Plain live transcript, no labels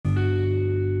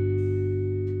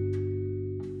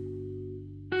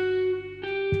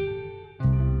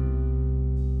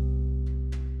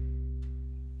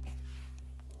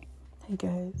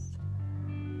guys,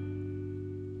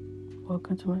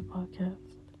 welcome to my podcast.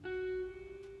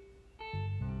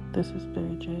 This is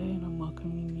Barry J, and I'm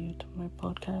welcoming you to my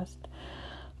podcast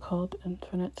called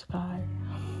Infinite Sky.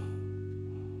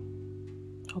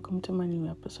 Welcome to my new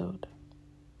episode.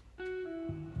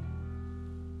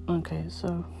 Okay,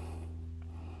 so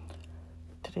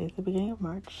today's the beginning of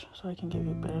March, so I can give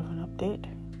you a bit of an update.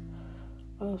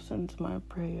 Well, since my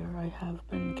prayer, I have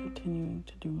been continuing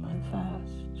to do my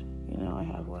fast. I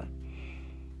have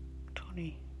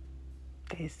 20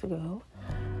 days to go.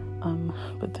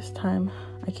 But this time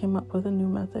I came up with a new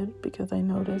method because I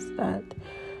noticed that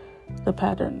the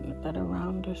pattern that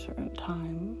around a certain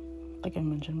time, like I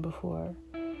mentioned before,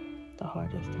 the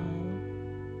hardest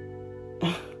time,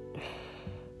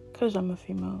 because I'm a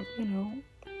female,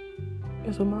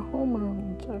 is when my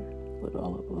hormones are a little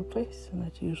all over the place, and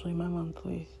that's usually my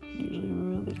monthly. Usually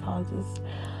really causes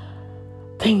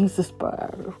things to spiral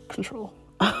out of control.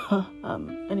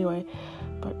 Anyway,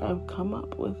 but I've come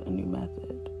up with a new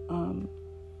method. And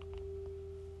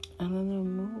then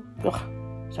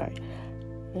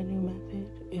the new method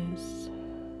is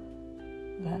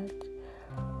that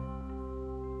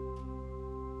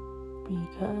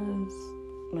because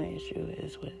my issue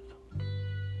is with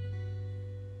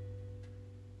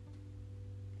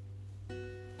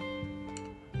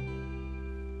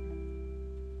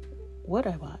what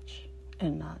I watch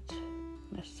and not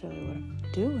necessarily what I'm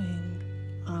doing,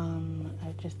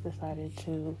 I just decided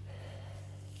to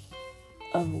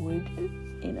avoid it.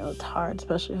 It's hard,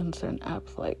 especially on certain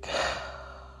apps like,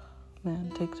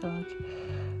 TikTok.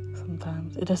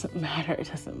 Sometimes it doesn't matter.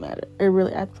 It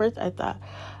really, at first I thought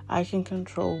I can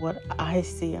control what I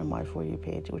see on my For You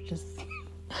page, which is,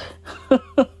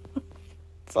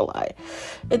 it's a lie.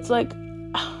 It's like,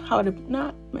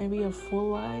 not maybe a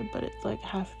full lie, but it's like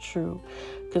half true.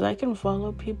 Because I can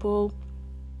follow people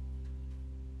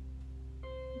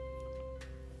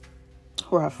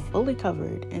who are fully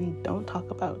covered and don't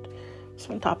talk about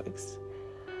certain topics.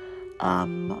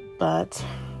 But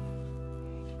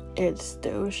it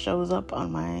still shows up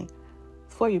on my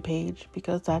For You page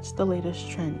because that's the latest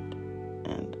trend.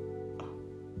 And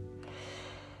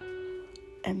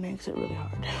it makes it really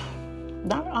hard.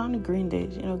 Not on green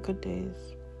days, good days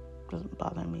doesn't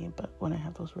bother me, but when I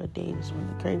have those red days, when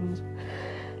the cravings,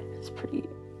 it's pretty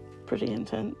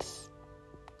intense.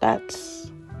 That's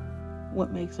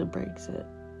what makes it breaks it.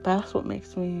 That's what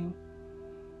makes me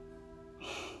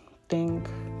think,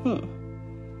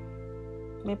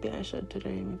 maybe I should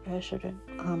today, maybe I shouldn't.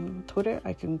 Twitter,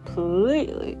 I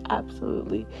completely,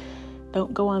 absolutely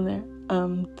don't go on there.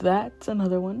 That's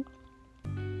another one,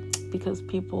 because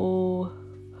people,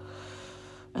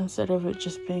 instead of it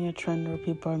just being a trend where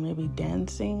people are maybe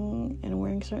dancing and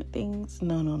wearing certain things,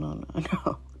 no.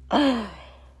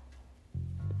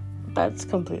 That's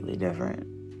completely different.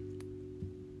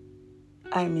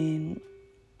 On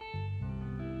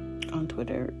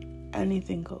Twitter,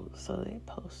 anything goes. So they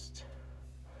post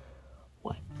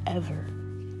whatever,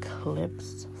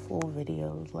 clips, full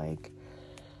videos,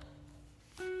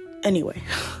 anyway.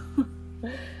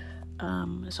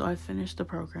 So I finished the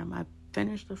program. I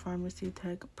finished the pharmacy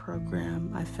tech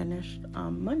program. I finished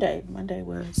Monday. Monday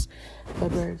was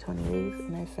February 28th,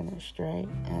 and I finished, right?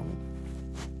 And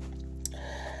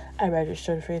I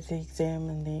registered for the exam,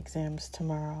 and the exam's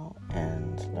tomorrow.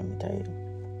 And let me tell you,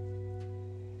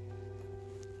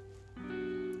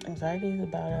 anxiety is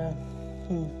about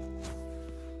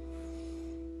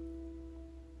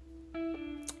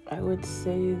I would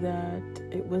say that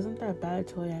it wasn't that bad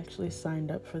until I actually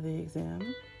signed up for the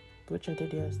exam, which I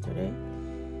did yesterday.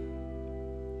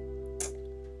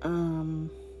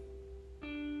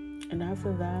 And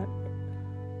after that,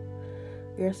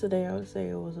 yesterday I would say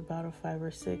it was about a 5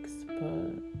 or 6,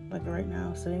 but right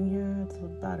now sitting here, it's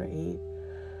about an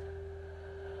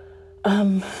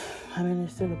 8.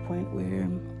 It's to the point where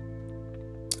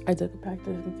I took a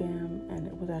practice exam and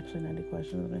it was actually 90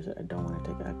 questions, and I said I don't want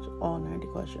to take all 90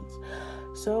 questions,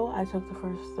 so I took the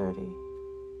first 30.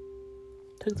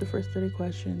 Took the first 30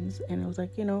 questions, and it was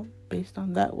like, based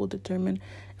on that, we'll determine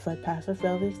if I pass or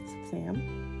fail this exam.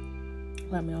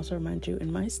 Let me also remind you,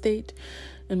 in my state,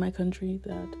 in my country,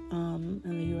 that in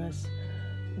the US,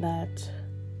 that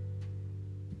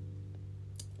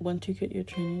once you get your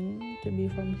training to be a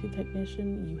pharmacy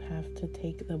technician, you have to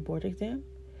take the board exam.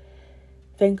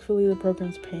 Thankfully, the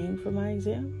program's paying for my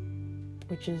exam,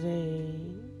 which is a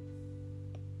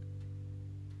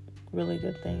really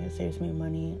good thing. It saves me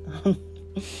money.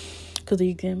 Because the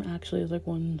exam actually is like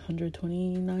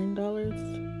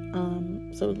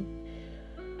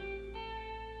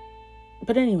 $129.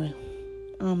 But anyway,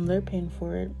 they're paying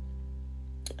for it.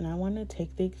 and I want to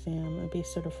take the exam and be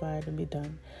certified and be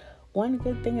done. One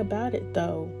good thing about it,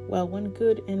 though, well, one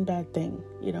good and bad thing,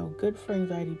 good for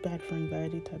anxiety, bad for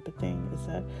anxiety type of thing, is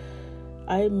that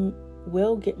I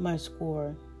will get my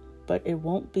score, but it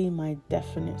won't be my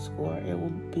definite score. It will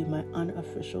be my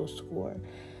unofficial score.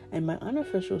 And my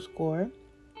unofficial score,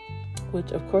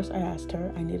 which of course I asked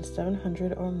her, I needed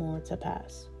 700 or more to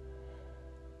pass.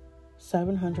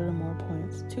 700 or more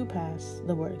points to pass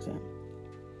the board exam,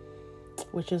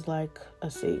 which is like a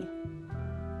C.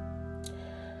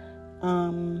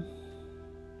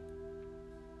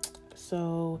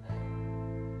 So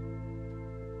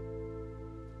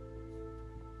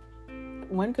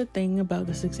one good thing about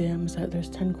this exam is that there's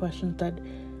 10 questions that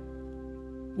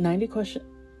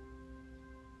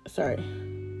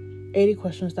 80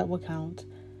 questions that will count,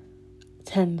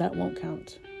 10 that won't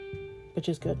count, which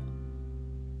is good.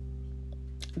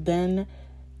 Then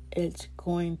it's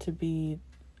going to be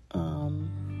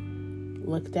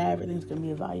looked at. Everything's going to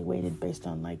be evaluated based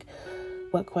on like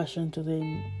what questions do they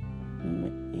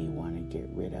want to get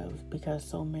rid of, because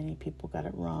so many people got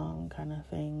it wrong kind of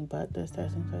thing. But this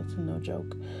testing site's no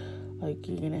joke. Like,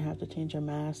 you're going to have to change your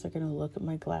mask. They're going to look at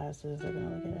my glasses. They're going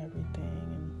to look at everything.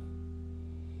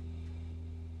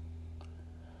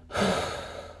 And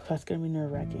that's going to be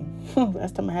nerve-wracking.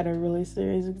 Last time I had a really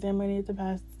serious exam I needed to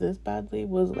pass this badly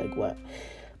was like what?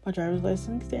 My driver's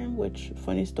license exam, which,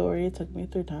 funny story, it took me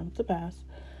 3 times to pass.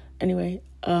 Anyway,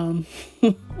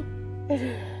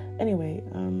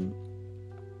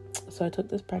 so I took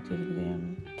this practice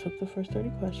exam, took the first 30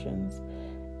 questions,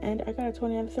 and I got a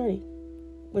 20 out of 30,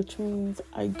 which means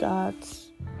I got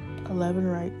 11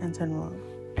 right and 10 wrong.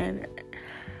 And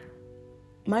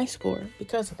my score,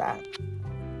 because of that,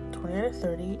 20 out of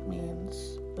 30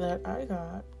 means that I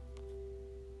got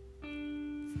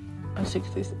a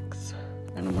 66.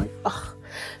 And I'm like,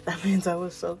 that means I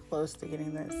was so close to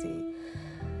getting that C.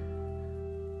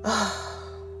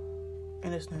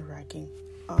 And it's nerve-wracking.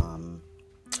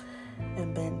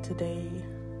 And then today,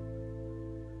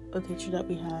 the teacher that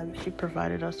we had, she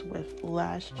provided us with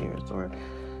last year's or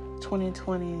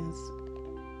 2020's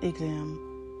exam,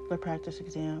 the practice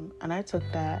exam. And I took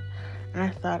that, and I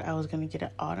thought I was going to get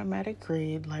an automatic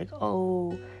grade,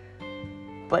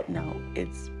 but no,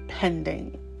 it's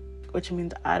pending, which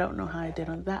means I don't know how I did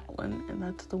on that one. And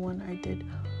that's the one I did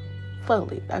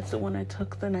fully. That's the one I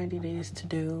took the 90 days to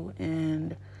do.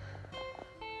 And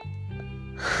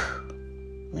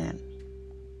man,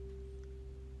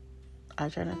 I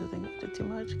try not to think about it too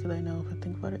much, because I know if I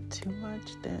think about it too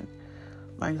much, then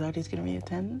my anxiety is going to be a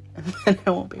 10, and then I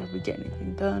won't be able to get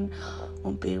anything done,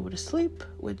 won't be able to sleep,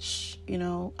 which,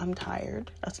 I'm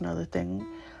tired. That's another thing.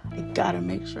 I gotta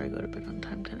make sure I go to bed on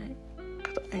time tonight,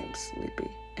 because I am sleepy,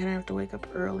 and I have to wake up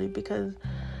early because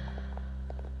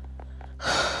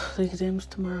the exam's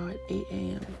tomorrow at 8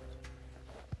 a.m.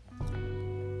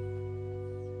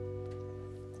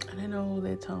 And I know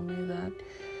they tell me that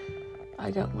I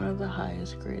got one of the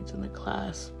highest grades in the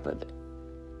class, but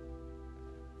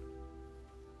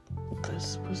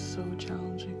this was so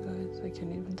challenging, guys. I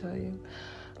can't even tell you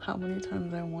how many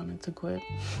times I wanted to quit.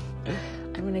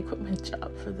 I quit my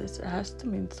job for this. It has to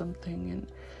mean something.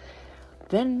 And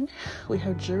then we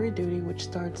have jury duty, which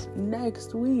starts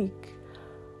next week.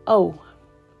 Oh,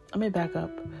 let me back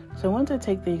up. So once I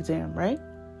take the exam, right,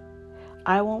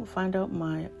 I won't find out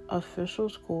my official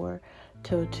score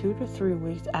till 2 to 3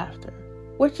 weeks after,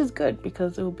 which is good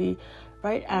because it will be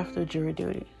right after jury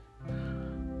duty.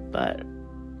 But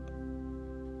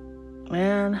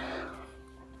man,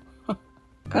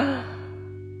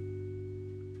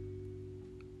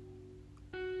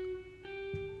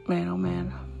 man, oh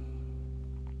man.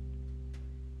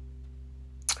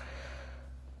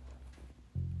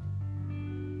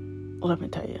 Let me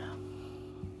tell you,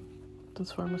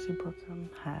 this pharmacy program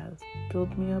has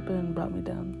built me up and brought me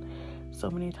down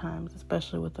so many times,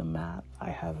 especially with the math.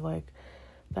 I have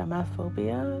that math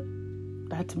phobia.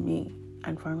 That's me.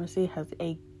 And pharmacy has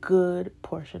a good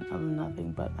portion of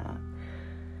nothing but math.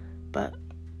 But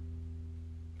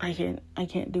I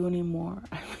can't do any more.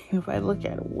 If I look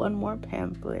at one more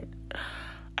pamphlet,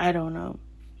 I don't know.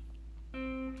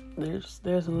 There's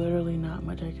literally not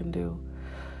much I can do.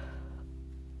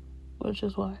 Which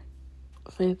is why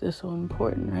faith is so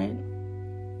important, right?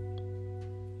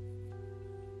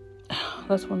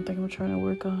 That's one thing I'm trying to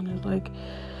work on, is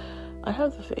I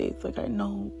have the faith. I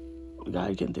know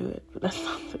God can do it, but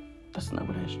that's not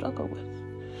what I struggle with.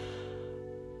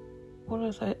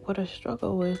 What I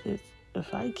struggle with is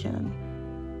if I can,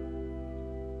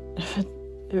 if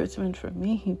it's meant for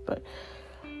me. But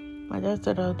my dad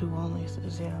said I'll do only this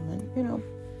exam, and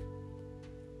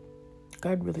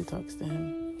God really talks to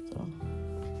him. So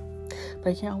But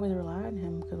I can't always rely on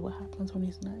him, because what happens when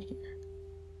he's not here?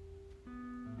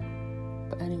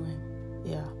 But anyway,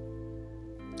 yeah.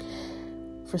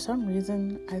 For some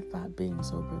reason, I thought being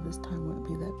sober this time wouldn't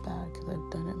be that bad, because I've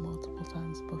done it multiple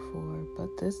times before.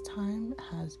 But this time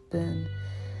has been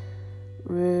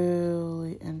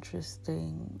really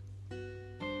interesting.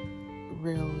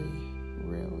 Really,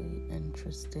 really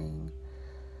interesting.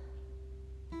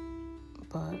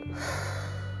 But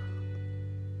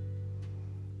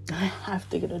I have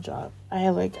to get a job. I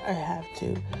have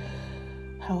to.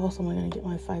 How else am I going to get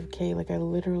my 5K? Like, I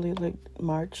literally, like,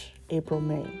 March, April,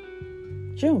 May,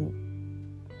 June.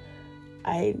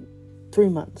 3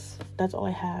 months. That's all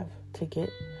I have to get.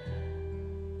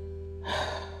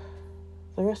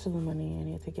 The rest of the money I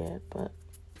need to get, but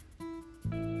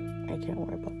I can't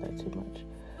worry about that too much.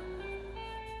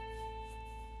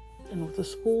 And with the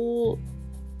school,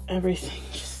 everything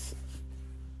just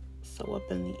so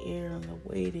up in the air and the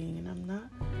waiting, and I'm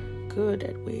not good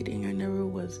at waiting. I never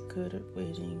was good at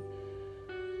waiting.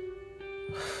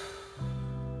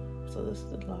 So this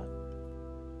is a lot.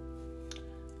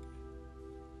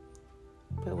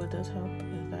 But what does help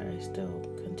is that I still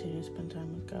continue to spend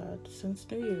time with God since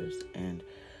New Year's. And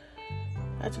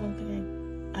that's one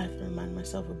thing I have to remind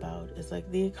myself about, is like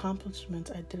the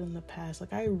accomplishments I did in the past.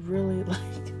 Like, I really,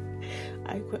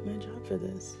 I quit my job for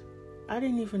this. I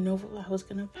didn't even know if I was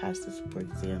going to pass this board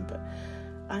exam, but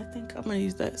I think I'm going to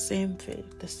use that same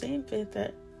faith. The same faith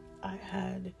that I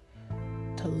had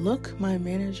to look my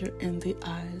manager in the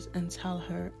eyes and tell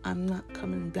her I'm not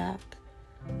coming back.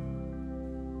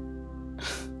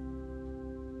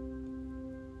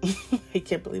 I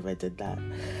can't believe I did that.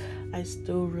 I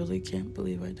still really can't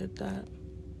believe I did that.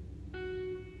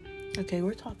 Okay,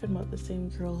 we're talking about the same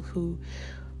girl who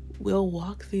will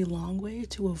walk the long way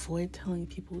to avoid telling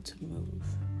people to move.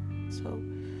 So,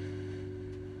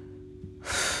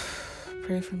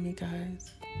 pray for me,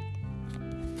 guys.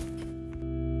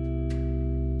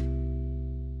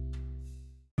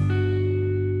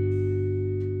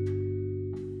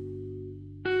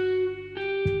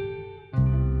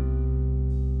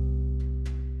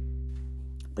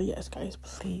 But yes, guys,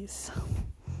 please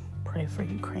pray for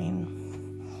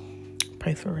Ukraine.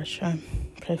 Pray for Russia.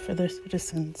 Pray for their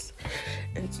citizens.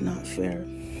 It's not fair.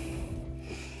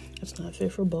 It's not fair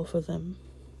for both of them,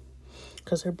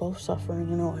 because they're both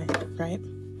suffering in a way, right?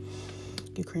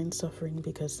 Ukraine's suffering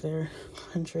because their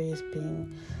country is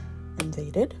being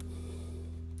invaded,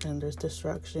 and there's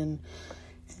destruction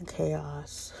and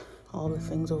chaos, all the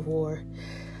things of war.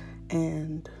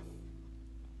 And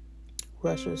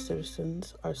Russia's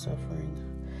citizens are suffering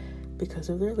because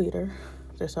of their leader.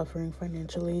 They're suffering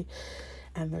financially,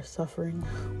 and they're suffering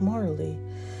morally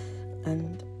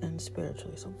and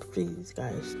spiritually. So please,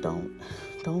 guys, don't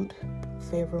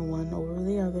favor one over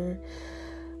the other.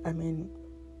 I mean,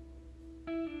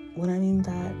 what I mean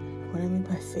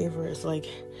by favor is, like,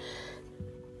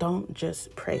 don't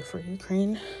just pray for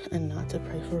Ukraine and not to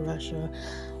pray for Russia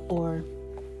or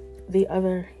the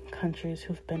other countries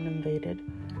who've been invaded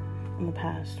in the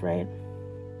past, right?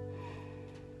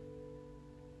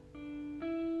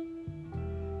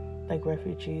 Like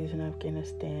refugees in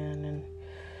Afghanistan and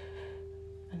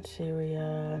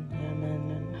Syria and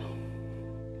Yemen, and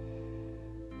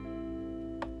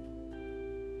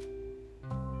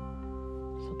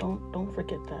so don't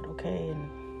forget that, okay? And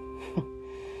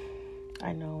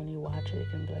I know when you watch it, you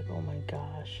can be like, oh my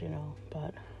gosh,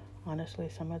 but honestly,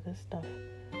 some of this stuff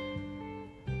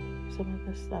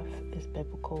is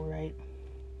biblical, right?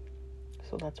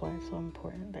 So that's why it's so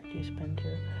important that you spend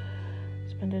your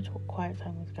quiet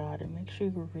time with God, and make sure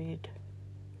you read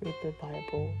the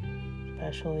Bible,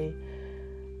 especially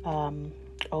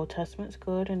Old Testament's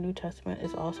good and New Testament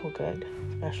is also good,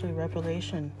 especially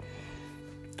Revelation.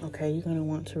 Okay, you're going to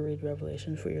want to read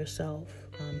Revelation for yourself.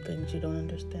 Things you don't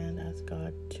understand, ask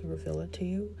God to reveal it to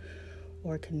you,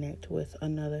 or connect with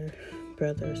another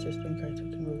brother or sister in Christ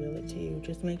who can reveal it to you.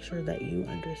 Just make sure that you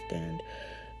understand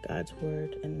God's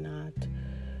word and not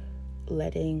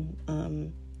letting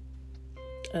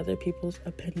other people's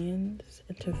opinions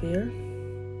interfere.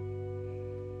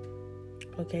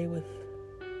 Okay, with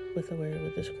the word,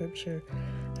 with the scripture,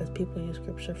 as people use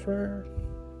scripture for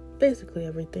basically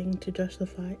everything, to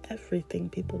justify everything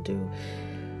people do.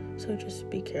 So just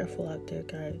be careful out there,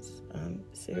 guys.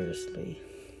 Seriously.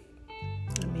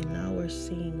 I mean, now we're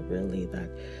seeing really that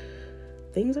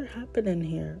things are happening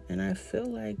here, and I feel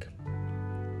like,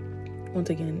 once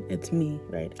again, it's me,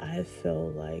 right? I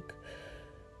feel like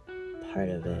part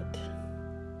of it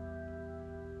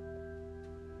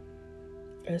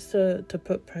is to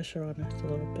put pressure on us a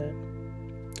little bit.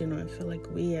 I feel like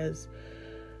we as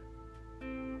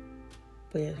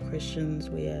we as Christians,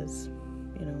 we as,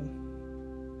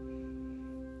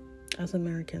 as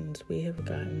Americans, we have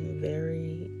gotten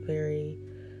very, very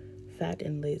fat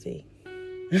and lazy.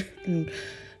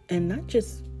 and not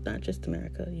just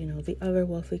America, the other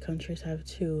wealthy countries have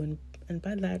too. And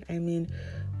by that, I mean,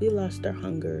 we lost our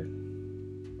hunger.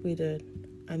 We did.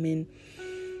 I mean,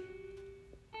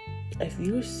 if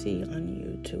you see on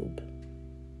YouTube,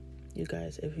 you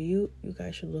guys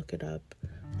should look it up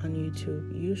on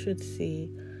YouTube. You should see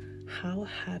how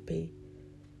happy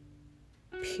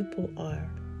people are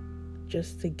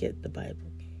just to get the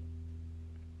Bible.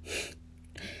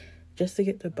 Just to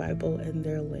get the Bible in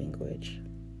their language.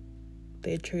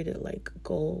 They treat it like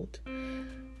gold.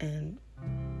 And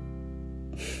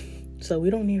so we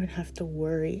don't even have to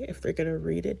worry if they're going to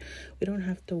read it. We don't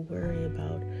have to worry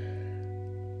about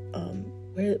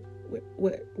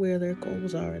where their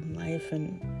goals are in life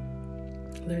and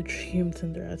their dreams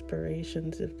and their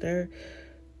aspirations. If they're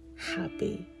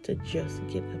happy to just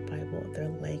get the Bible in their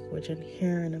language. And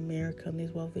here in America, in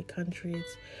these wealthy countries,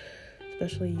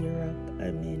 especially Europe,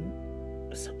 I mean,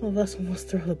 some of us almost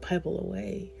throw the Bible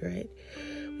away, right?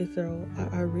 We throw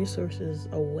our resources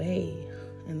away.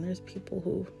 And there's people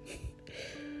who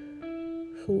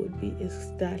would be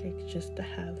ecstatic just to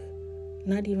have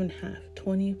not even half,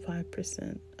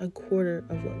 25%, a quarter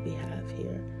of what we have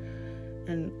here.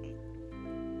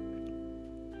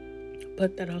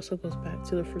 But that also goes back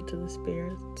to the fruits of the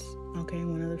Spirit. Okay,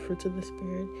 one of the fruits of the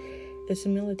Spirit is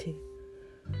humility.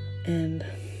 And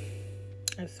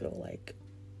I feel like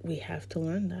we have to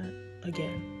learn that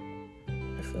again.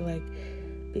 I feel like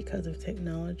because of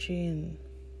technology and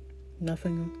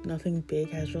nothing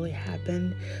big has really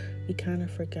happened, we kind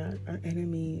of forgot our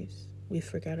enemies. We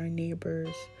forgot our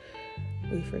neighbors.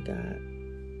 We forgot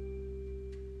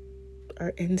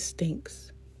our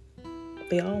instincts.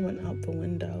 They all went out the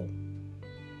window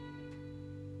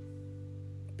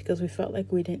because we felt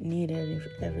like we didn't need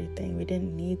everything. We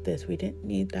didn't need this. We didn't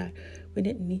need that. We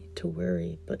didn't need to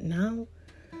worry. But now,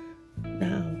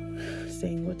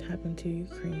 seeing what happened to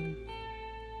Ukraine,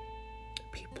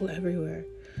 people everywhere,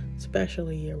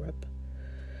 especially Europe,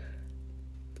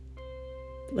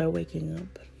 they're waking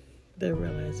up. They're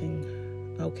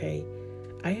realizing, okay,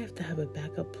 I have to have a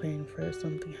backup plan for if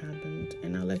something happens.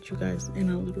 And I'll let you guys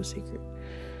in a little secret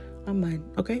on mine,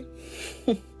 okay?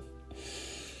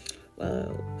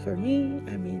 Well, for me,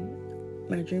 I mean,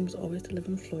 my dream is always to live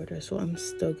in Florida, so I'm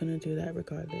still going to do that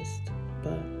regardless.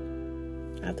 But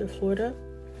after Florida,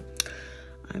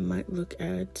 I might look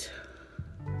at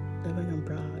living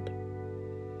abroad.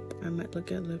 I might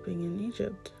look at living in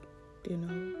Egypt,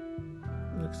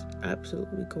 looks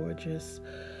absolutely gorgeous.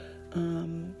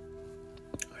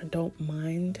 I don't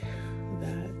mind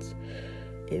that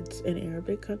it's an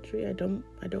Arabic country. I don't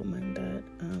mind that.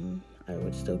 I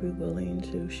would still be willing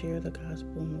to share the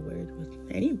gospel and the word with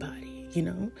anybody,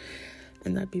 and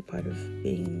that'd be part of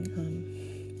being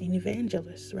an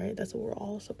evangelist, right? That's what we're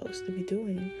all supposed to be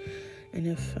doing. And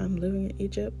if I'm living in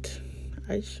Egypt,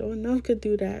 I sure enough could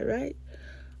do that, right?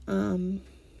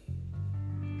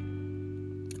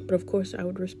 But of course, I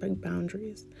would respect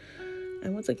boundaries.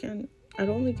 And once again, I'd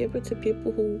only give it to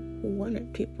people who want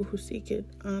it, people who seek it.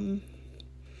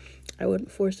 I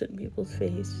wouldn't force it in people's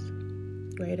face,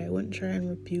 right? I wouldn't try and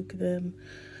rebuke them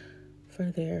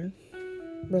for their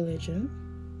religion.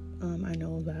 I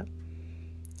know that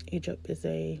Egypt is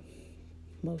a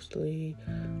mostly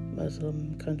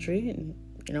Muslim country, and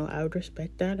I would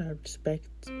respect that. I would respect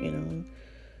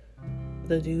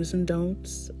the do's and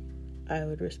don'ts. I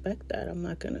would respect that. I'm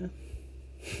not gonna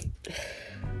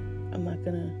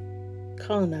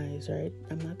colonize, right?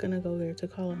 I'm not gonna go there to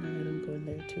colonize. I'm going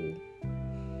there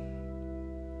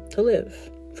to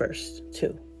live first,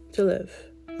 to live,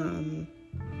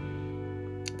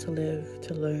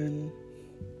 to learn,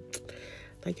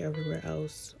 like everywhere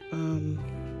else.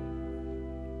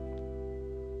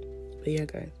 But yeah,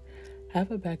 guys,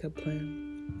 have a backup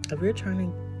plan. If you're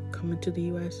trying to come into the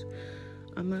U.S.,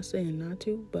 I'm not saying not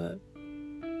to, but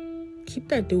keep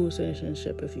that dual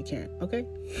citizenship if you can, okay?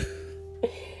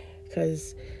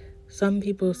 Because some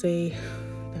people say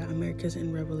that America's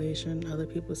in Revelation. Other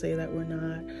people say that we're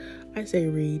not. I say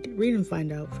read and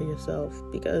find out for yourself,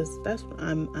 because that's what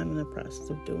I'm in the process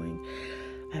of doing.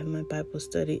 I have my Bible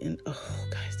study, and oh,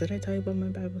 guys, did I tell you about my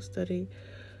Bible study?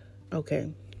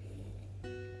 Okay.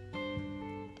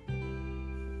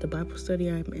 The Bible study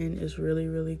I'm in is really,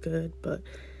 really good, but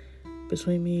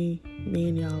between me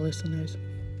and y'all listeners,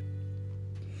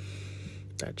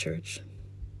 that church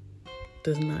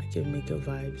does not give me good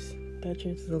vibes. That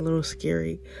church is a little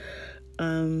scary,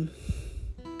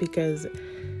 because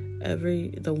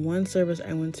The one service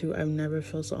I went to, I've never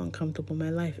felt so uncomfortable in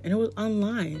my life. And it was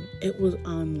online.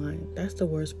 That's the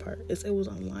worst part. It was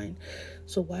online.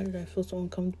 So why did I feel so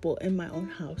uncomfortable in my own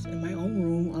house, in my own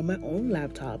room, on my own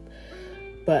laptop?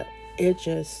 But it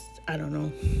just, I don't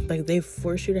know. Like, they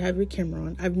force you to have your camera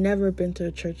on. I've never been to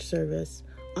a church service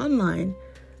online,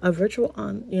 a virtual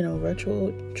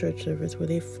church service where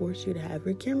they force you to have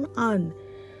your camera on.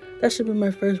 That should be my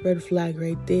first red flag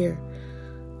right there.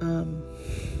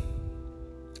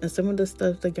 And some of the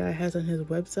stuff the guy has on his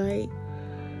website,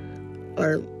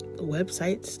 or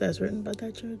websites that's written about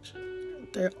that church,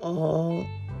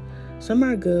 some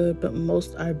are good, but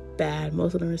most are bad.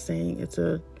 Most of them are saying it's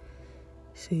a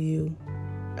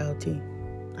C-U-L-T.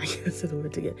 I can't say the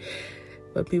word to get.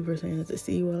 But people are saying it's a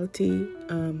C-U-L-T.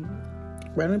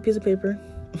 Write on a piece of paper.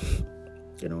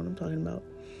 You know what I'm talking about.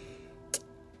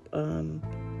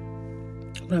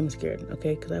 But I'm scared,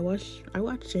 okay? Because I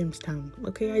watched Jamestown.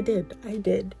 Okay, I did.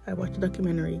 I watched a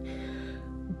documentary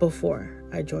before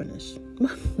I joined this.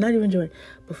 Not even joined.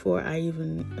 Before I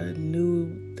even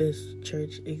knew this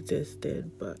church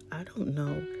existed. But I don't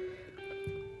know.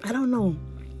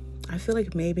 I feel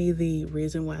like maybe the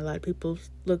reason why a lot of people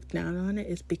look down on it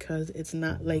is because it's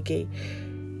not like a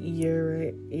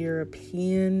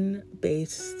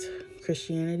European-based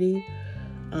Christianity.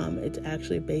 It's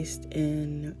actually based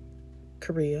in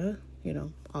Korea,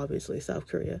 obviously South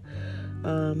Korea.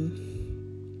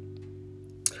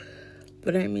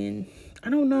 But I mean, I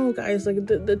don't know, guys. Like,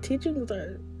 the teachings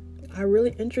are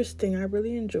really interesting. I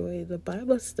really enjoy the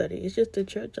Bible study. It's just the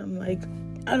church. I'm like,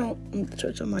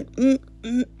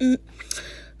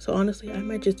 So honestly, I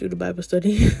might just do the Bible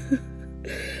study.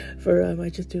 I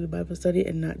might just do the Bible study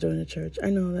and not join the church.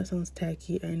 I know that sounds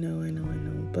tacky. I know.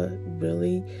 But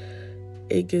really,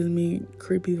 it gives me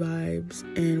creepy vibes.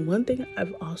 And one thing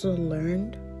I've also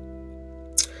learned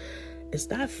is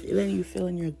that feeling you feel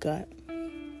in your gut.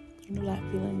 You know that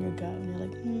feeling in your gut when you're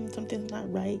like, something's not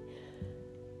right.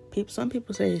 Some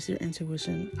people say it's your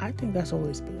intuition. I think that's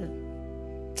Holy Spirit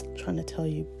trying to tell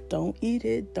you, don't eat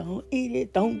it, don't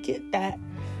get that.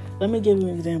 Let me give you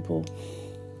an example.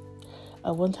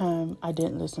 One time I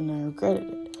didn't listen and I regretted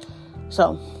it.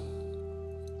 So,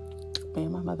 me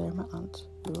and my mother and my aunt,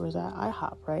 we was at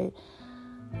IHOP, right?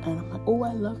 And I'm like, oh,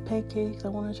 I love pancakes. I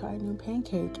want to try a new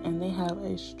pancake. And they have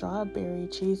a strawberry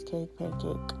cheesecake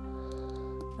pancake.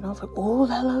 And I was like, oh,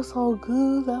 that looks so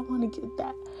good. I want to get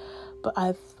that. But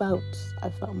I felt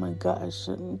my gut, I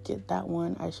shouldn't get that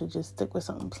one. I should just stick with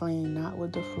something plain, not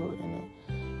with the fruit in it.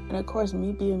 And of course,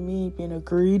 me being a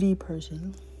greedy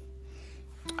person,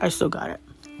 I still got it.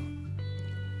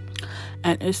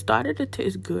 And it started to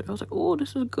taste good. I was like, oh,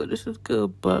 this is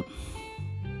good. But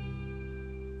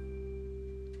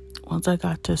once I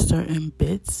got to certain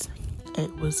bits,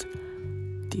 it was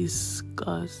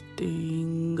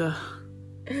disgusting.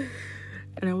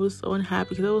 And I was so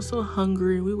unhappy because I was so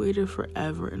hungry. We waited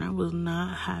forever and I was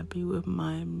not happy with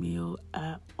my meal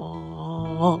at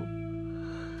all.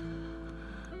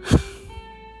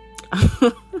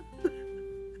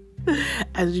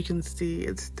 As you can see,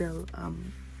 it still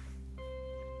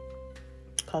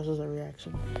causes a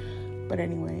reaction. But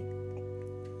anyway,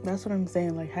 that's what I'm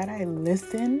saying. Like, had I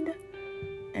listened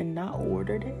and not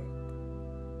ordered it,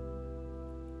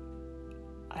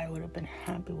 I would have been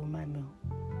happy with my meal.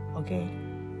 Okay?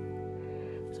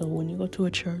 So when you go to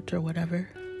a church or whatever,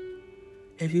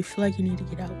 if you feel like you need to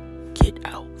get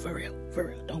out for real.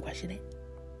 Don't question it.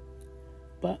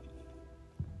 But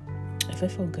if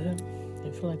it feel good, if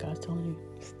you feel like God's telling you,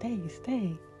 stay,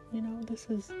 this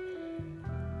is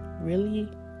really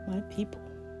my people,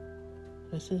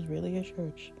 this is really a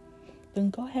church, then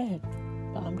go ahead.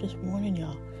 But I'm just warning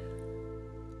y'all,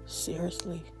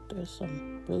 seriously, there's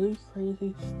some really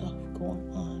crazy stuff going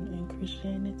on in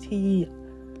Christianity.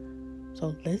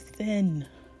 So listen,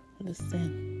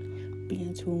 be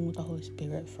in tune with the Holy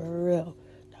Spirit for real.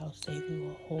 That'll save you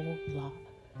a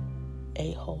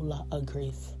whole lot of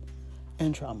grief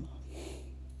and trauma.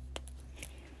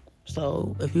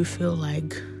 So if you feel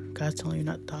like God's telling you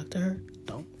not to talk to her,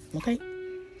 don't, okay?